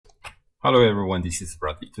Hello everyone, this is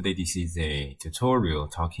Bradley. Today this is a tutorial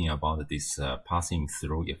talking about this passing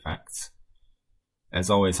through effects.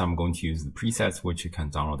 As always, I'm going to use the presets which you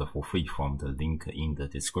can download for free from the link in the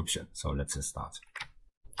description. So let's start.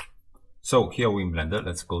 So here we're in Blender.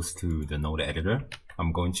 Let's go to the node editor.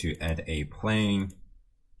 I'm going to add a plane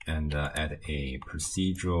and add a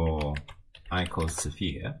procedural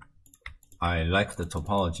icosphere. I like the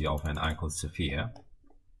topology of an icosphere.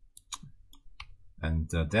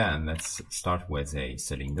 And then let's start with a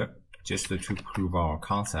cylinder, just to prove our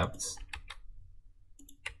concepts.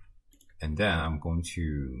 And then I'm going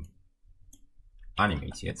to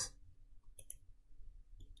animate it.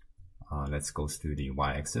 Let's go to the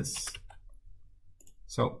y-axis.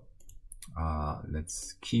 So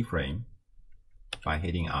let's keyframe by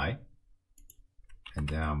hitting I. And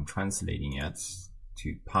then I'm translating it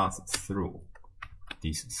to pass through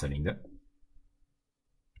this cylinder.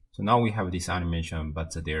 So now we have this animation,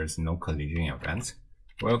 but there's no collision event.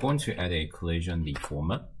 We're going to add a collision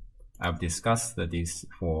deformer. I've discussed this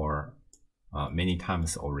for many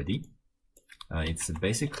times already. It's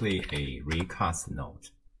basically a recast node,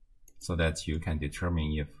 so that you can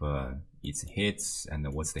determine if it hits and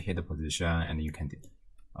what's the hit position, and you can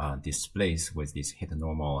displace with these hit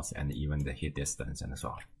normals and even the hit distance and so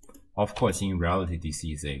on. Of course, in reality, this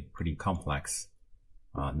is a pretty complex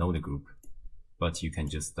node group, but you can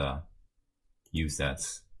just use that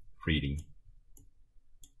freely.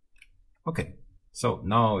 Okay, so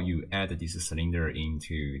now you add this cylinder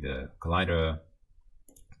into the collider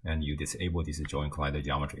and you disable this joint collider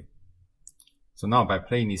geometry. So now by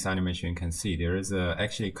playing this animation, you can see there is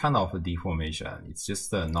actually kind of a deformation. It's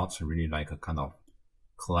just not really like a kind of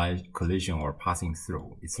collision or passing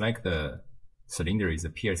through. It's like the cylinder is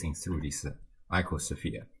piercing through this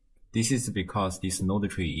icosphere. This is because this node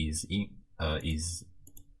tree is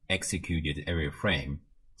executed every frame,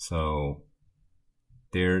 so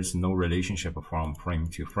there's no relationship from frame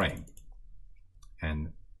to frame,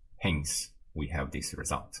 and hence we have this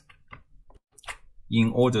result.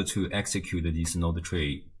 In order to execute this node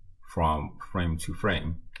tree from frame to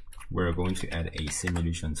frame, we're going to add a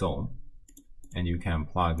simulation zone, and you can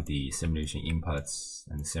plug the simulation inputs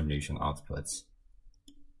and simulation outputs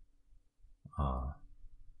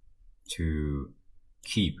to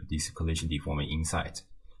keep this collision deformer inside.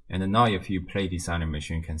 And now if you play this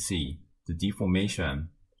animation, you can see the deformation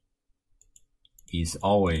is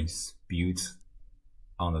always built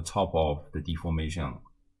on the top of the deformation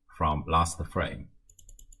from last frame.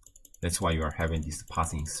 That's why you are having this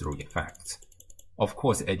passing through effect. Of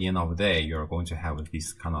course, at the end of the day, you're going to have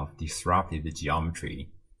this kind of disrupted geometry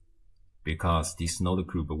because this node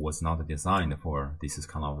group was not designed for this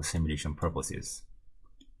kind of simulation purposes.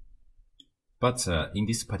 But in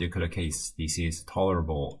this particular case, this is a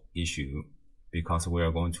tolerable issue because we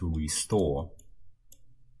are going to restore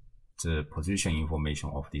the position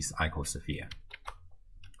information of this icosphere.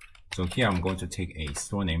 So here I'm going to take a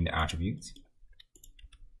store named attribute.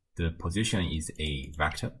 The position is a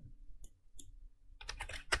vector.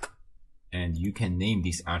 And you can name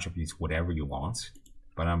this attribute whatever you want,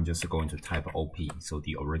 but I'm just going to type OP, so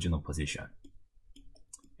the original position.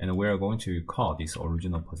 And we're going to call this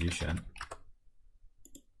original position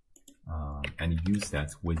and use that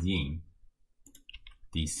within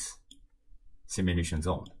this simulation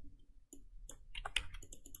zone.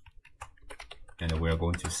 And we're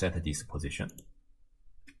going to set this position.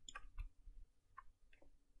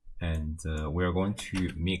 And we're going to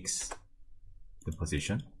mix the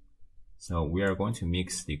position. So we are going to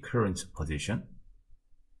mix the current position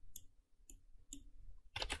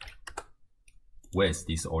with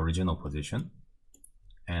this original position,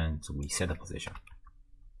 and we set the position.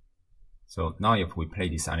 So now if we play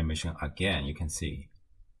this animation again, you can see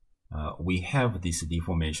we have this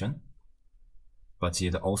deformation, but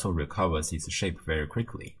it also recovers its shape very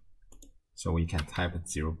quickly. So we can type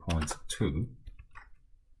 0.2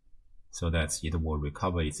 so that it will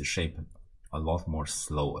recover its shape a lot more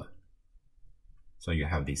slower. So you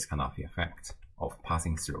have this kind of effect of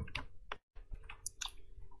passing through.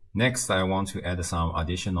 Next, I want to add some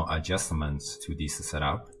additional adjustments to this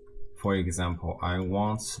setup. For example, I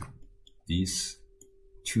want these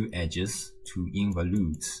two edges to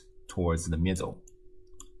involute towards the middle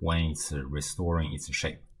when it's restoring its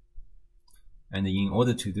shape. And in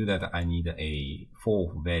order to do that, I need a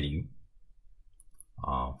full value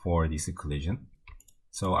for this collision.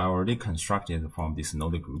 So I already constructed from this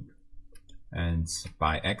node group. And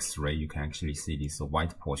by X-ray, you can actually see this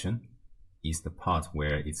white portion is the part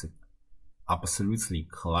where it's absolutely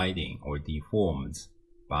colliding or deformed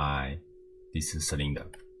by this cylinder.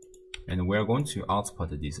 And we're going to output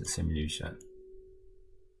this simulation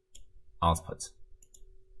output.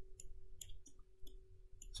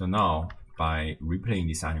 So now by replaying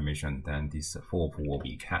this animation, then this FOP will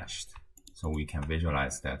be cached. So we can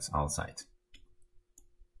visualize that outside.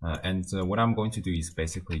 What I'm going to do is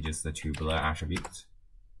basically just to blur attribute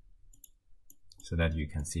so that you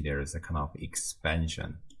can see there is a kind of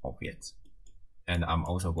expansion of it. And I'm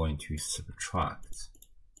also going to subtract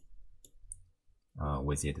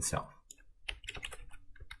with it itself.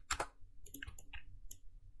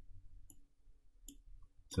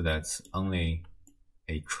 So that's only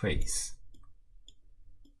a trace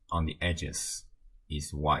on the edges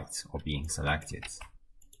is white or being selected,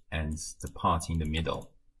 and the part in the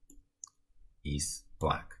middle is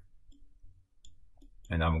black.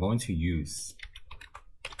 And I'm going to use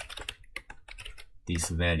this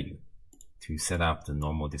value to set up the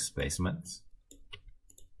normal displacement.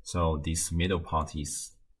 So this middle part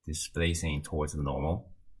is displacing towards the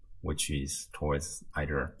normal, which is towards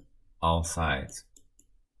either outside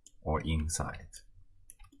or inside.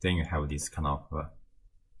 Then you have this kind of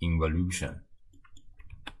involution.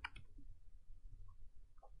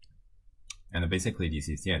 And basically this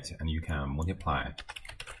is it, and you can multiply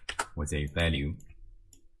with a value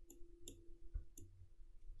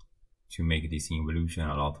to make this involution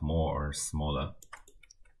a lot more or smaller.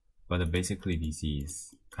 But basically this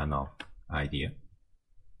is kind of idea.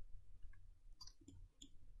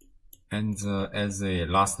 And as a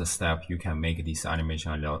last step, you can make this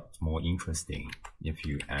animation a lot more interesting if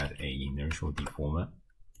you add a inertial deformer.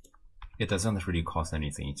 It doesn't really cost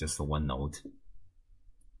anything, it's just one node.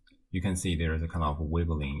 You can see there is a kind of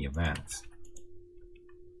wiggling event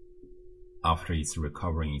after it's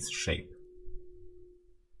recovering its shape.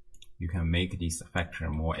 You can make this factor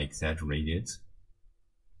more exaggerated.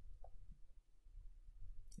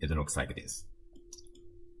 It looks like this.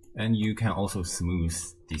 And you can also smooth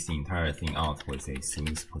this entire thing out with a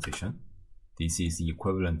smooth position. This is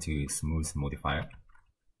equivalent to smooth modifier.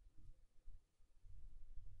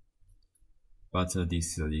 But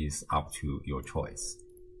this is up to your choice.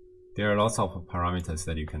 There are lots of parameters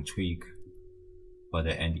that you can tweak, but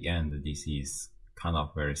at the end, this is kind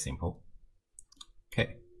of very simple.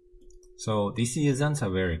 Okay, so this isn't a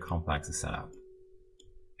very complex setup,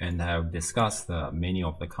 and I've discussed many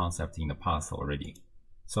of the concepts in the past already.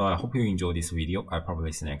 So I hope you enjoyed this video. I'll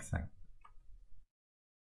probably see you next time.